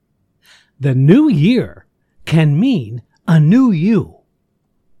The new year can mean a new you.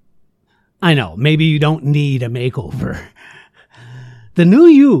 I know, maybe you don't need a makeover. The new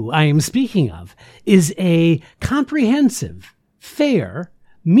you I am speaking of is a comprehensive, fair,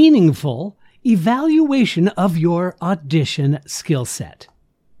 meaningful evaluation of your audition skill set.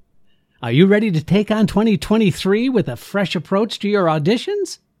 Are you ready to take on 2023 with a fresh approach to your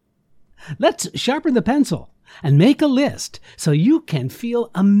auditions? Let's sharpen the pencil and make a list so you can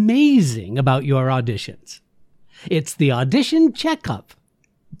feel amazing about your auditions. It's the Audition Checkup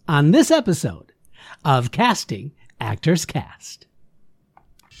on this episode of Casting Actors Cast.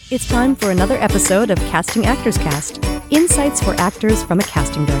 It's time for another episode of Casting Actors Cast, insights for actors from a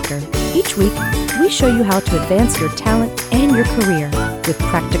casting director. Each week, we show you how to advance your talent and your career with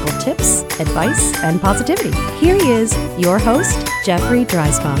practical tips, advice, and positivity. Here he is, your host, Jeffrey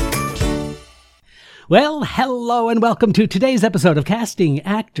Dreisbach. Well, hello and welcome to today's episode of Casting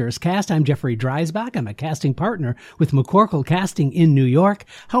Actors Cast. I'm Jeffrey Dreisbach. I'm a casting partner with McCorkle Casting in New York.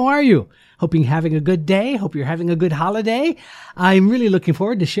 How are you? Hope you're having a good day. Hope you're having a good holiday. I'm really looking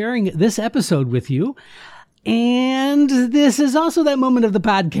forward to sharing this episode with you. And this is also that moment of the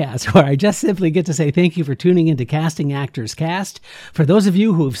podcast where I just simply get to say thank you for tuning into Casting Actors Cast. For those of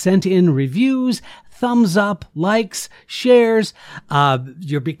you who have sent in reviews, thumbs up, likes, shares,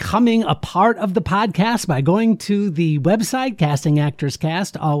 you're becoming a part of the podcast by going to the website,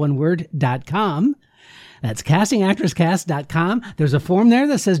 castingactorscast.com. That's castingactorscast.com. There's a form there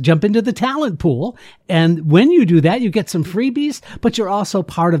that says jump into the talent pool. And when you do that, you get some freebies, but you're also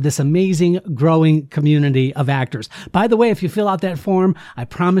part of this amazing growing community of actors. By the way, if you fill out that form, I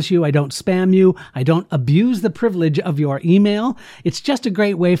promise you I don't spam you. I don't abuse the privilege of your email. It's just a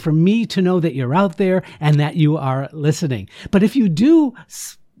great way for me to know that you're out there and that you are listening. But if you do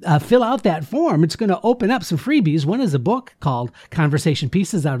fill out that form, it's going to open up some freebies. One is a book called Conversation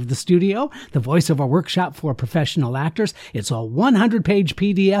Pieces Out of the Studio, the voiceover workshop for professional actors. It's a 100-page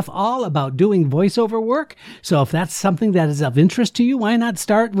PDF all about doing voiceover work. So if that's something that is of interest to you, why not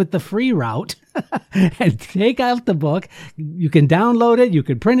start with the free route and take out the book? You can download it. You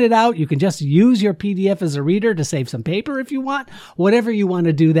can print it out. You can just use your PDF as a reader to save some paper if you want. Whatever you want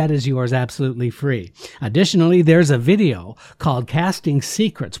to do, that is yours absolutely free. Additionally, there's a video called Casting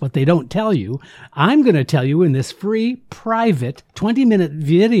Secrets, What They Don't Tell You. I'm going to tell you in this free, private 20-minute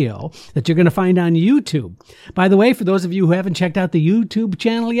video that you're going to find on YouTube. By the way, for those of you who haven't checked out the YouTube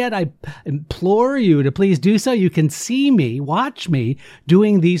channel yet, I implore you to please do so. You can see me, watch me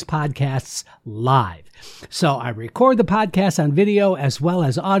doing these podcasts live. So I record the podcast on video as well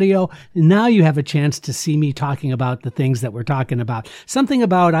as audio. Now you have a chance to see me talking about the things that we're talking about. Something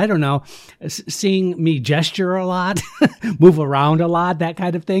about, I don't know, seeing me gesture a lot, move around a lot, that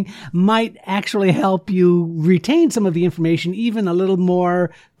kind of thing might actually help you retain some of the information even a little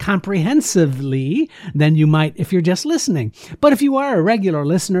more comprehensively than you might if you're just listening. But if you are a regular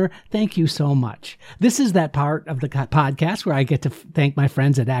listener, thank you so much. This is that part of the podcast where I get to thank my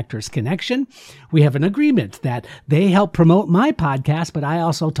friends at Actors Connection. We have an agreement that they help promote my podcast, but I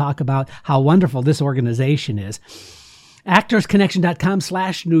also talk about how wonderful this organization is.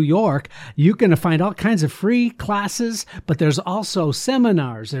 ActorsConnection.com/New York. You're going to find all kinds of free classes, but there's also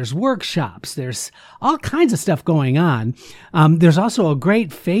seminars, there's workshops, there's all kinds of stuff going on. There's also a great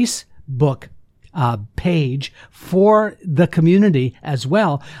Facebook page for the community as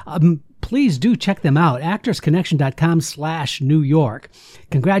well. Please do check them out, ActorsConnection.com/New York.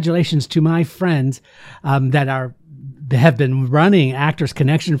 Congratulations to my friends that have been running Actors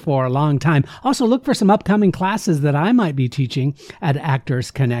Connection for a long time. Also, look for some upcoming classes that I might be teaching at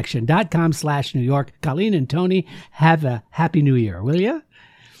ActorsConnection.com/New York. Colleen and Tony, have a happy new year, will you?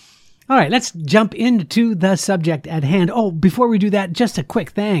 All right, let's jump into the subject at hand. Oh, before we do that, just a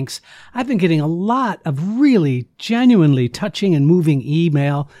quick thanks. I've been getting a lot of really genuinely touching and moving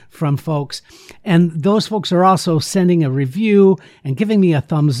email from folks, and those folks are also sending a review and giving me a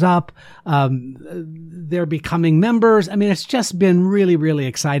thumbs up. They're becoming members. I mean, it's just been really, really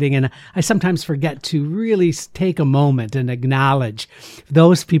exciting, and I sometimes forget to really take a moment and acknowledge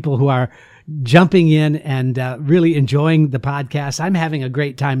those people who are jumping in and really enjoying the podcast. I'm having a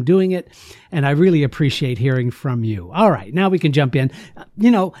great time doing it, and I really appreciate hearing from you. All right, now we can jump in.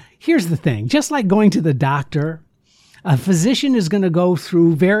 Here's the thing. Just like going to the doctor, a physician is going to go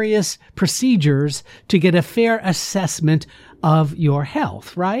through various procedures to get a fair assessment of your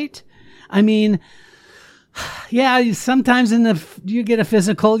health, right? I mean, yeah, sometimes you get a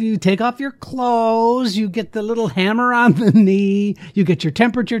physical, you take off your clothes, you get the little hammer on the knee, you get your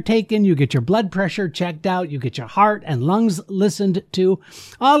temperature taken, you get your blood pressure checked out, you get your heart and lungs listened to.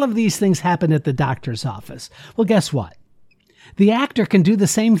 All of these things happen at the doctor's office. Well, guess what? the actor can do the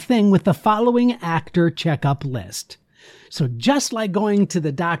same thing with the following actor checkup list. So just like going to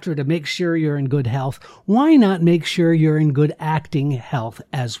the doctor to make sure you're in good health, why not make sure you're in good acting health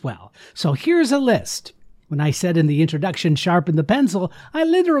as well? So here's a list. When I said in the introduction, sharpen the pencil, I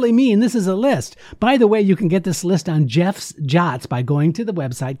literally mean this is a list. By the way, you can get this list on Jeff's Jots by going to the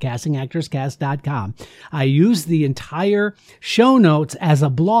website, castingactorscast.com. I use the entire show notes as a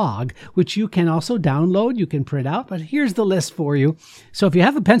blog, which you can also download. You can print out, but here's the list for you. So if you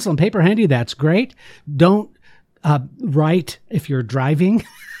have a pencil and paper handy, that's great. Don't write if you're driving.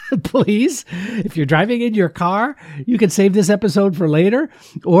 Please, if you're driving in your car, you can save this episode for later,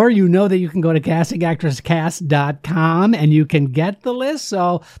 or you know that you can go to castingactorscast.com and you can get the list.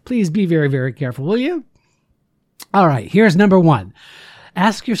 So please be very, very careful, will you? All right, here's number one.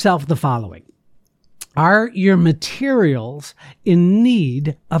 Ask yourself the following. Are your materials in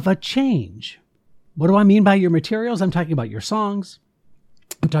need of a change? What do I mean by your materials? I'm talking about your songs.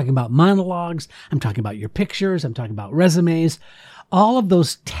 I'm talking about monologues. I'm talking about your pictures. I'm talking about resumes. All of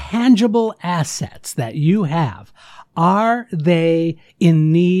those tangible assets that you have, are they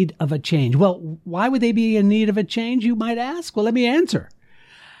in need of a change? Well, why would they be in need of a change, you might ask? Well, let me answer.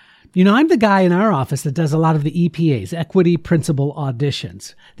 You know, I'm the guy in our office that does a lot of the EPAs, Equity Principal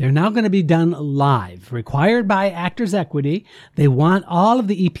Auditions. They're now going to be done live, required by Actors Equity. They want all of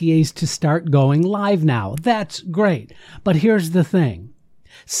the EPAs to start going live now. That's great. But here's the thing.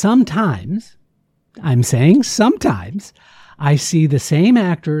 Sometimes, I'm saying sometimes, I see the same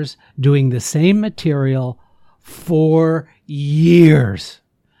actors doing the same material for years.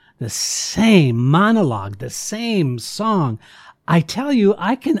 The same monologue, the same song. I tell you,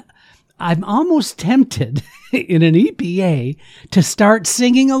 I'm almost tempted in an EPA to start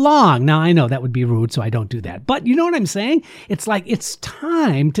singing along. Now, I know that would be rude, so I don't do that. But you know what I'm saying? It's like it's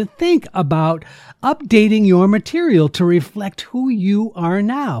time to think about updating your material to reflect who you are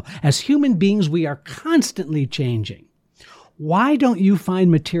now. As human beings, we are constantly changing. Why don't you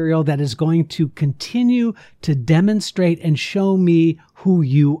find material that is going to continue to demonstrate and show me who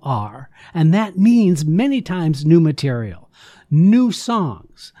you are? And that means many times new material, new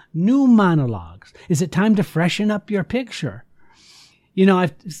songs, new monologues. Is it time to freshen up your picture? You know,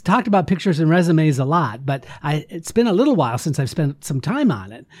 I've talked about pictures and resumes a lot, but it's been a little while since I've spent some time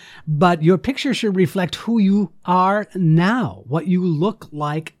on it. But your picture should reflect who you are now, what you look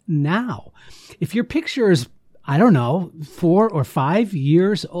like now. If your picture is, I don't know, 4 or 5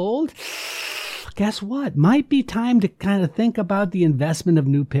 years old, guess what? Might be time to kind of think about the investment of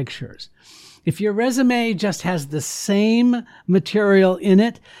new pictures. If your resume just has the same material in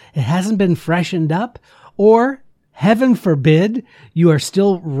it, it hasn't been freshened up, or heaven forbid, you are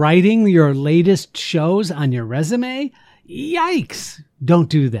still writing your latest shows on your resume, yikes, don't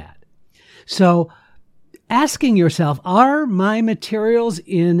do that. So asking yourself, are my materials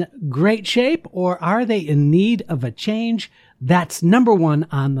in great shape or are they in need of a change? That's number one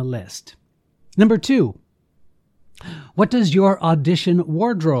on the list. Number two, what does your audition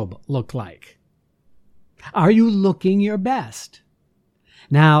wardrobe look like? Are you looking your best?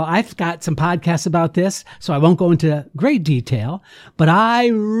 Now, I've got some podcasts about this, so I won't go into great detail, but I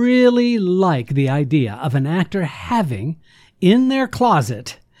really like the idea of an actor having in their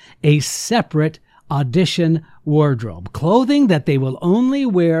closet a separate audition wardrobe, clothing that they will only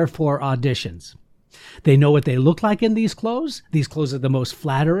wear for auditions. They know what they look like in these clothes. These clothes are the most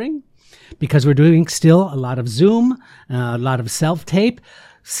flattering because we're doing still a lot of Zoom, a lot of self-tape,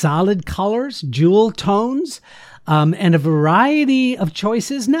 solid colors, jewel tones, and a variety of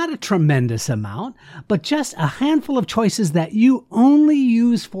choices, not a tremendous amount, but just a handful of choices that you only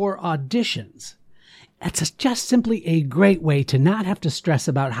use for auditions. It's just simply a great way to not have to stress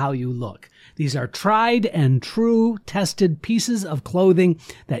about how you look. These are tried and true, tested pieces of clothing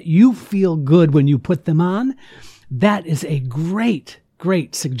that you feel good when you put them on. That is a great,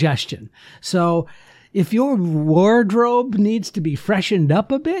 great suggestion. So if your wardrobe needs to be freshened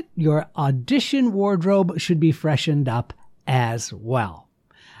up a bit, your audition wardrobe should be freshened up as well.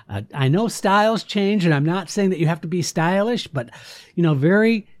 I know styles change, and I'm not saying that you have to be stylish, but,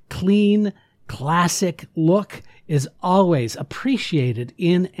 very clean, classic look is always appreciated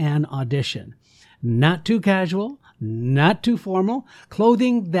in an audition. Not too casual, not too formal,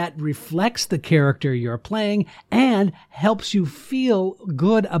 clothing that reflects the character you're playing and helps you feel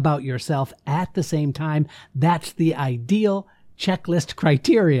good about yourself at the same time. That's the ideal checklist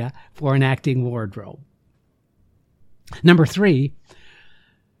criteria for an acting wardrobe. Number 3,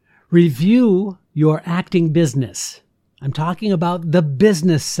 review your acting business. I'm talking about the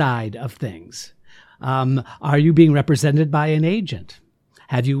business side of things. Are you being represented by an agent?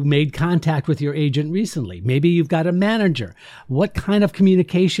 Have you made contact with your agent recently? Maybe you've got a manager. What kind of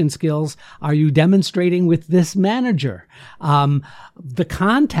communication skills are you demonstrating with this manager? The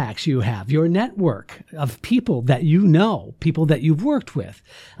contacts you have, your network of people that you know, people that you've worked with,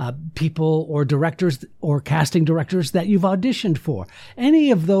 people or directors or casting directors that you've auditioned for.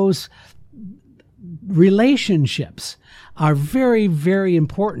 Any of those relationships are very, very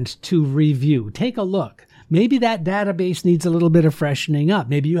important to review. Take a look. Maybe that database needs a little bit of freshening up.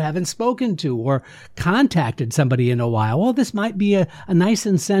 Maybe you haven't spoken to or contacted somebody in a while. Well, this might be a nice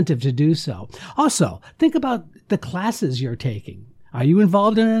incentive to do so. Also, think about the classes you're taking. Are you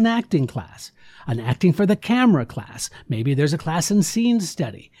involved in an acting class? An acting for the camera class? Maybe there's a class in scene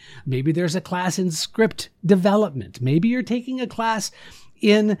study. Maybe there's a class in script development. Maybe you're taking a class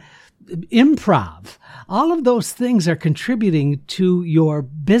in improv. All of those things are contributing to your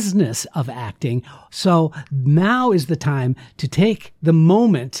business of acting. So now is the time to take the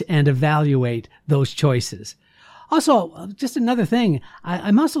moment and evaluate those choices. Also, just another thing,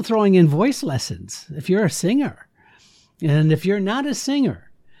 I'm also throwing in voice lessons if you're a singer. And if you're not a singer,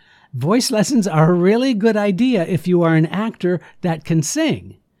 voice lessons are a really good idea if you are an actor that can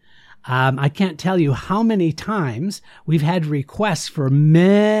sing. I can't tell you how many times we've had requests for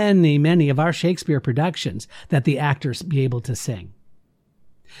many of our Shakespeare productions that the actors be able to sing.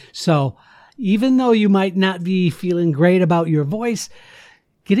 So even though you might not be feeling great about your voice,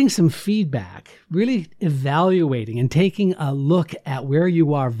 getting some feedback, really evaluating and taking a look at where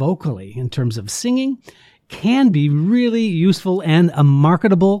you are vocally in terms of singing can be really useful and a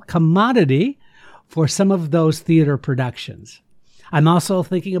marketable commodity for some of those theater productions. I'm also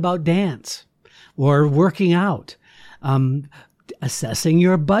thinking about dance or working out, assessing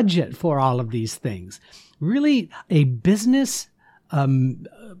your budget for all of these things. Really, a business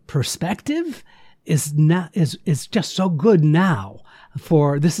perspective is just so good now.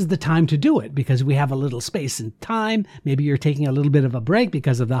 This is the time to do it because we have a little space and time. Maybe you're taking a little bit of a break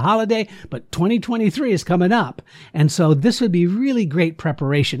because of the holiday, but 2023 is coming up. And so this would be really great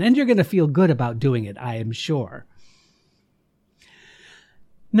preparation, and you're going to feel good about doing it, I am sure.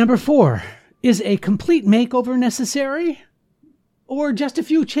 Number 4, is a complete makeover necessary or just a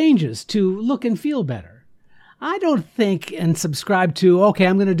few changes to look and feel better? I don't think and subscribe to, okay,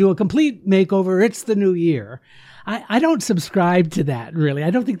 I'm going to do a complete makeover. It's the new year. I don't subscribe to that, really. I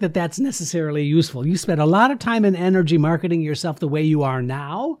don't think that that's necessarily useful. You spend a lot of time and energy marketing yourself the way you are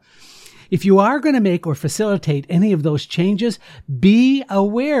now. If you are going to make or facilitate any of those changes, be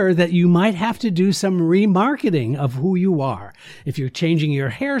aware that you might have to do some remarketing of who you are. If you're changing your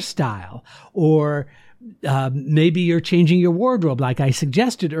hairstyle or maybe you're changing your wardrobe like I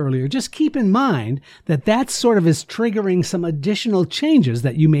suggested earlier, just keep in mind that that sort of is triggering some additional changes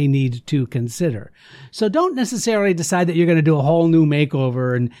that you may need to consider. So don't necessarily decide that you're going to do a whole new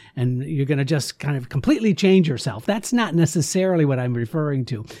makeover and you're going to just kind of completely change yourself. That's not necessarily what I'm referring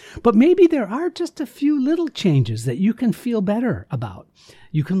to. But maybe there are just a few little changes that you can feel better about.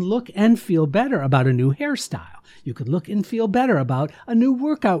 You can look and feel better about a new hairstyle. You could look and feel better about a new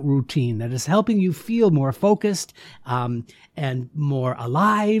workout routine that is helping you feel more focused and more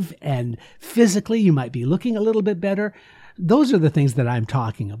alive, and physically you might be looking a little bit better. Those are the things that I'm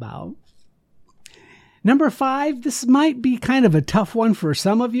talking about. Number 5, this might be kind of a tough one for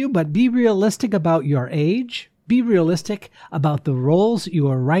some of you, but be realistic about your age. Be realistic about the roles you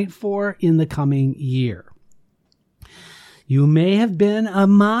are right for in the coming year. You may have been a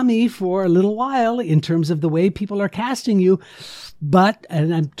mommy for a little while in terms of the way people are casting you,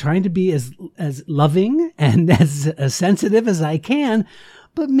 and I'm trying to be as loving and as sensitive as I can,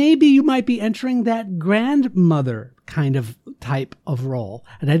 but maybe you might be entering that grandmother kind of type of role.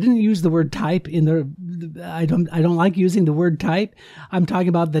 And I didn't use the word type I don't like using the word type. I'm talking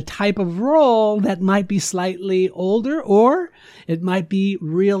about the type of role that might be slightly older, or it might be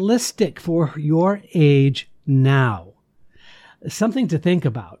realistic for your age now. Something to think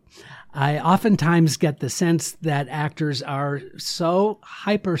about. I oftentimes get the sense that actors are so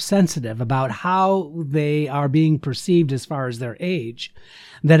hypersensitive about how they are being perceived as far as their age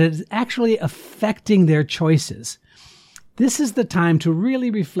that it's actually affecting their choices. This is the time to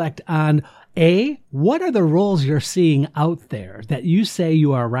really reflect on A, what are the roles you're seeing out there that you say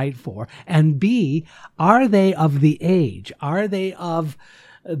you are right for? And B, are they of the age? Are they of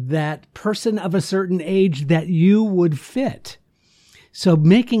that person of a certain age that you would fit? So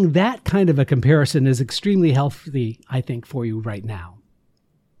making that kind of a comparison is extremely healthy, I think, for you right now.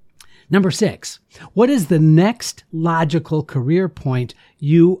 Number 6, what is the next logical career point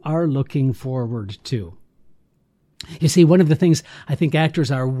you are looking forward to? You see, one of the things I think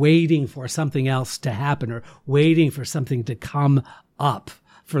actors are waiting for something else to happen or waiting for something to come up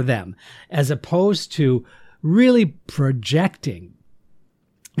for them, as opposed to really projecting.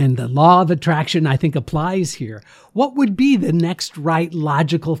 And the law of attraction, I think, applies here. What would be the next right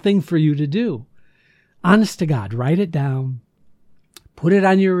logical thing for you to do? Honest to God, write it down. Put it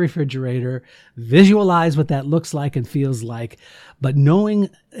on your refrigerator, visualize what that looks like and feels like, but knowing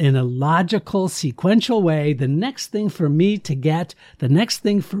in a logical, sequential way, the next thing for me to get, the next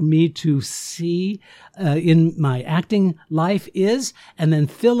thing for me to see in my acting life is, and then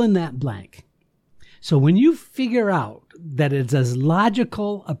fill in that blank. So when you figure out that it's a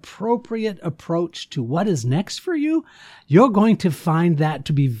logical, appropriate approach to what is next for you, you're going to find that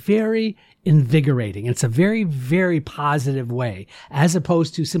to be very invigorating. It's a very, very positive way. As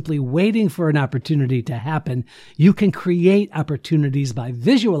opposed to simply waiting for an opportunity to happen, you can create opportunities by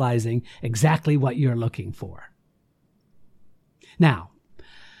visualizing exactly what you're looking for. Now,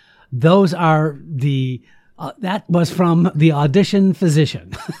 those are that was from the audition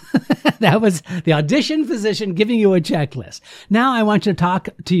physician. That was the audition physician giving you a checklist. Now I want to talk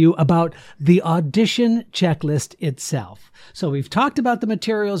to you about the audition checklist itself. So we've talked about the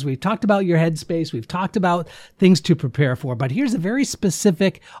materials, we've talked about your headspace, we've talked about things to prepare for, but here's a very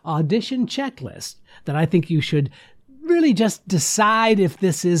specific audition checklist that I think you should really just decide if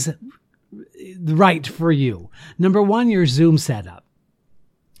this is right for you. Number one, your Zoom setup.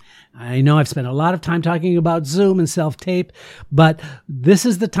 I know I've spent a lot of time talking about Zoom and self-tape, but this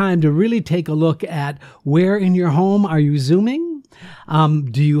is the time to really take a look at where in your home are you Zooming?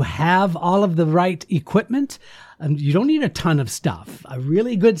 Do you have all of the right equipment? You don't need a ton of stuff. A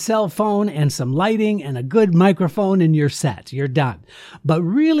really good cell phone and some lighting and a good microphone and you're set. You're done. But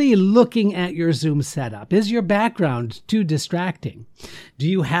really looking at your Zoom setup. Is your background too distracting? Do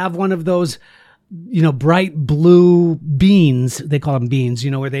you have one of those bright blue beans, they call them beans,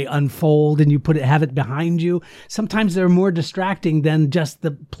 where they unfold and you have it behind you. Sometimes they're more distracting than just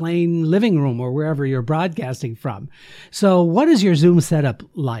the plain living room or wherever you're broadcasting from. So what is your Zoom setup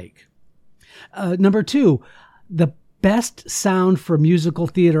like? Number two, the best sound for musical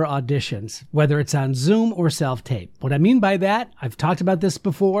theater auditions, whether it's on Zoom or self-tape. What I mean by that, I've talked about this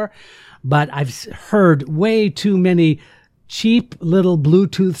before, but I've heard way too many cheap little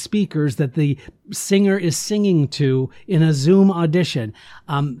Bluetooth speakers that the singer is singing to in a Zoom audition.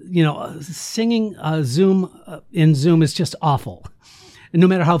 Singing Zoom in Zoom is just awful, no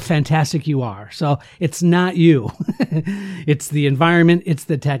matter how fantastic you are. So it's not you. It's the environment. It's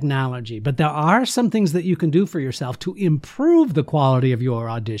the technology. But there are some things that you can do for yourself to improve the quality of your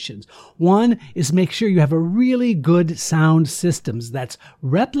auditions. One is make sure you have a really good sound systems that's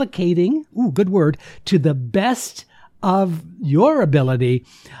replicating, good word, to the best of your ability,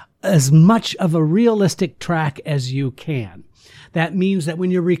 as much of a realistic track as you can. That means that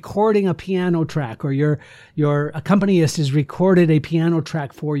when you're recording a piano track or your accompanist has recorded a piano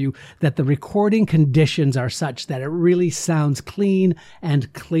track for you, that the recording conditions are such that it really sounds clean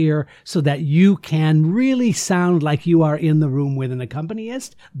and clear so that you can really sound like you are in the room with an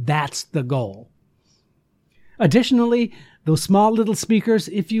accompanist. That's the goal. Additionally, those small little speakers,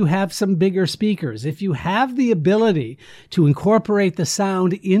 if you have some bigger speakers, if you have the ability to incorporate the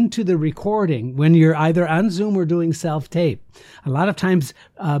sound into the recording when you're either on Zoom or doing self-tape, a lot of times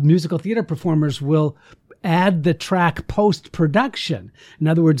musical theater performers will add the track post-production. In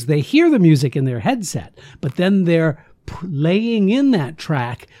other words, they hear the music in their headset, but then they're laying in that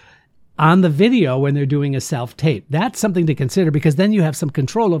track on the video when they're doing a self-tape. That's something to consider because then you have some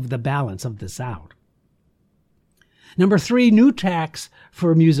control over the balance of the sound. Number three, new tracks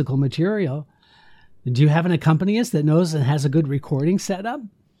for musical material. Do you have an accompanist that knows and has a good recording setup?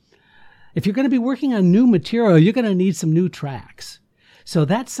 If you're going to be working on new material, you're going to need some new tracks. So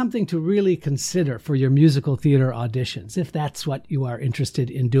that's something to really consider for your musical theater auditions, if that's what you are interested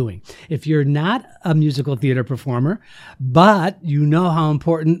in doing. If you're not a musical theater performer, but you know how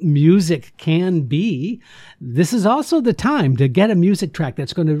important music can be, this is also the time to get a music track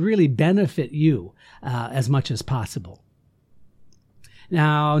that's going to really benefit you as much as possible.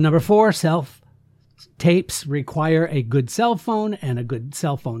 Now, number four, self-tapes require a good cell phone and a good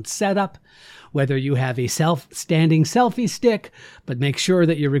cell phone setup. Whether you have a self-standing selfie stick, but make sure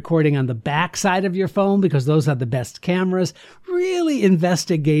that you're recording on the back side of your phone because those are the best cameras. Really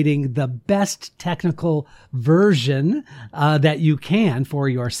investigating the best technical version that you can for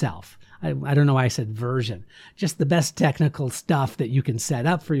yourself. I don't know why I said version. Just the best technical stuff that you can set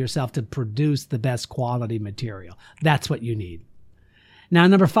up for yourself to produce the best quality material. That's what you need. Now,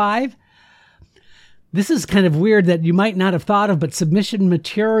 number five. This is kind of weird that you might not have thought of, but submission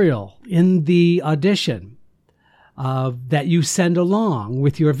material in the audition. that you send along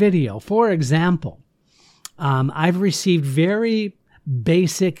with your video. For example, I've received very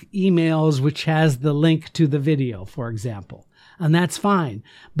basic emails which has the link to the video, for example, and that's fine.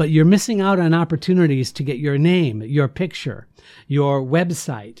 But you're missing out on opportunities to get your name, your picture, your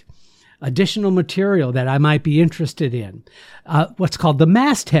website, additional material that I might be interested in. What's called the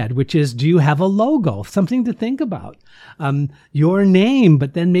masthead, which is, do you have a logo? Something to think about. Your name,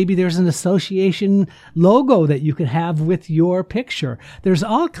 but then maybe there's an association logo that you could have with your picture. There's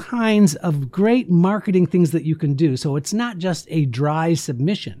all kinds of great marketing things that you can do. So it's not just a dry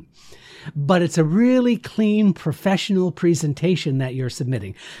submission, but it's a really clean, professional presentation that you're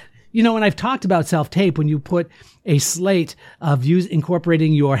submitting. You know, when I've talked about self-tape, when you put a slate of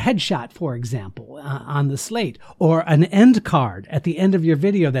incorporating your headshot, for example, on the slate, or an end card at the end of your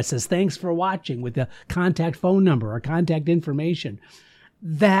video that says, thanks for watching, with the contact phone number or contact information,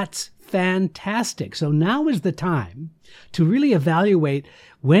 that's fantastic. So now is the time to really evaluate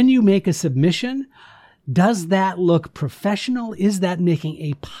when you make a submission. Does that look professional? Is that making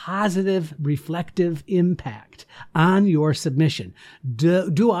a positive, reflective impact on your submission?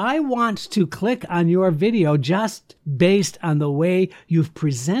 Do I want to click on your video just based on the way you've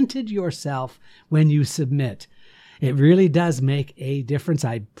presented yourself when you submit? It really does make a difference,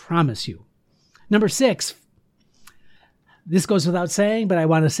 I promise you. Number 6, this goes without saying, but I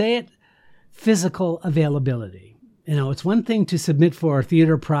want to say it, physical availability. You know, it's one thing to submit for a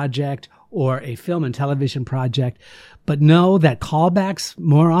theater project or a film and television project, but know that callbacks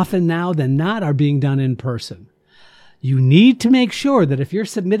more often now than not are being done in person. You need to make sure that if you're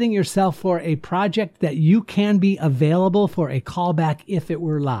submitting yourself for a project that you can be available for a callback if it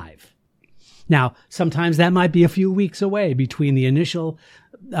were live. Now, sometimes that might be a few weeks away between the initial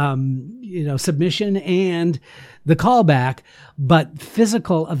submission and the callback, but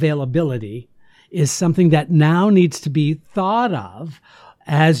physical availability is something that now needs to be thought of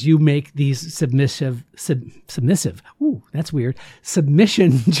as you make these submission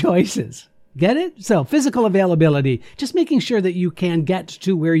choices. Get it? So physical availability, just making sure that you can get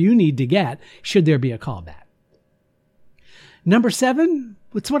to where you need to get should there be a callback. Number 7,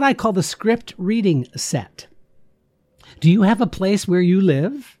 it's what I call the script reading set. Do you have a place where you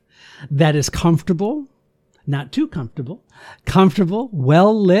live that is comfortable, not too comfortable,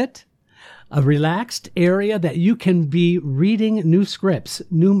 well lit, a relaxed area that you can be reading new scripts,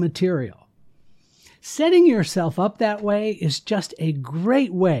 new material? Setting yourself up that way is just a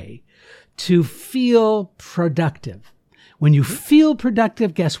great way to feel productive. When you feel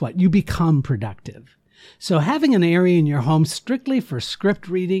productive, guess what? You become productive. So having an area in your home strictly for script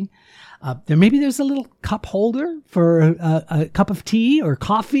reading, there's a little cup holder for a cup of tea or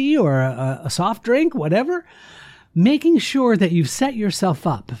coffee or a soft drink, whatever. Making sure that you've set yourself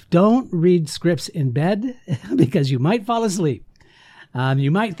up. Don't read scripts in bed because you might fall asleep.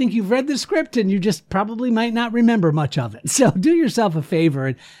 You might think you've read the script and you just probably might not remember much of it. So do yourself a favor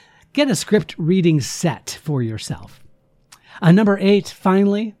and get a script reading set for yourself. Number 8,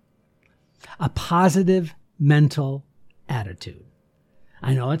 finally, a positive mental attitude.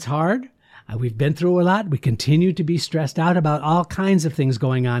 I know it's hard. We've been through a lot. We continue to be stressed out about all kinds of things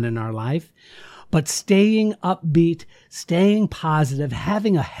going on in our life. But staying upbeat, staying positive,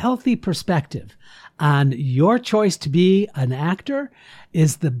 having a healthy perspective on your choice to be an actor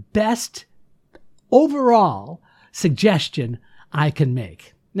is the best overall suggestion I can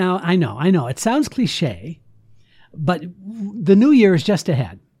make. Now, I know, it sounds cliche, but the new year is just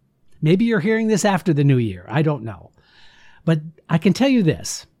ahead. Maybe you're hearing this after the new year. I don't know. But I can tell you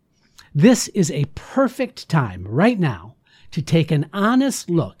this. This is a perfect time right now to take an honest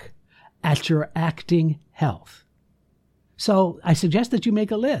look at your acting health. So I suggest that you make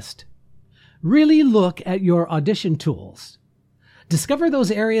a list. Really look at your audition tools. Discover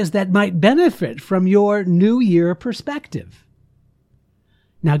those areas that might benefit from your new year perspective.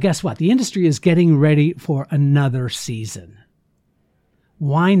 Now, guess what? The industry is getting ready for another season.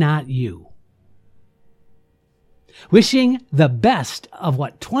 Why not you? Wishing the best of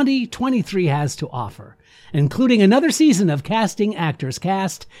what 2023 has to offer, including another season of Casting Actors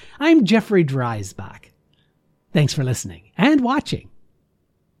Cast, I'm Jeffrey Dreisbach. Thanks for listening and watching.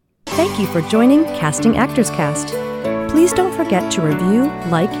 Thank you for joining Casting Actors Cast. Please don't forget to review,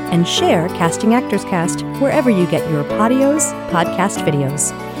 like, and share Casting Actors Cast wherever you get your podcast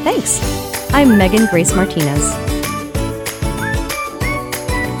videos. Thanks. I'm Megan Grace Martinez.